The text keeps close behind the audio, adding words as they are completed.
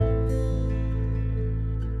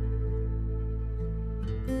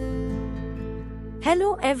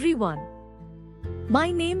Hello everyone.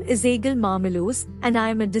 My name is Egil Marmelos and I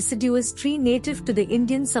am a deciduous tree native to the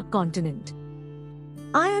Indian subcontinent.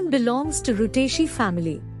 I am belongs to Rutaceae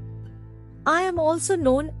family. I am also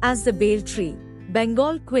known as the bale tree,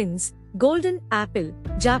 Bengal quince, golden apple,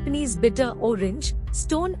 Japanese bitter orange,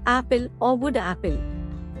 stone apple or wood apple.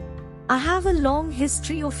 I have a long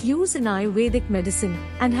history of use in Ayurvedic medicine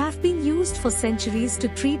and have been used for centuries to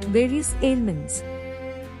treat various ailments.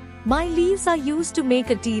 My leaves are used to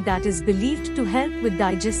make a tea that is believed to help with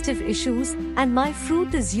digestive issues, and my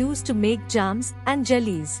fruit is used to make jams and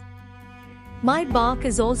jellies. My bark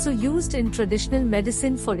is also used in traditional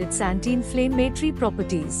medicine for its anti-inflammatory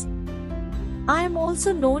properties. I am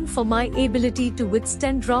also known for my ability to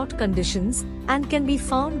withstand drought conditions and can be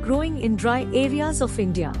found growing in dry areas of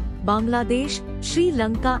India, Bangladesh, Sri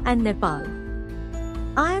Lanka and Nepal.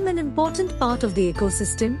 I am an important part of the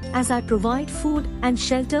ecosystem as I provide food and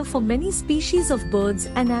shelter for many species of birds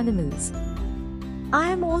and animals. I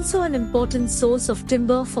am also an important source of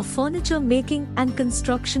timber for furniture making and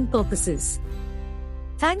construction purposes.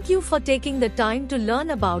 Thank you for taking the time to learn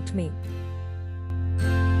about me.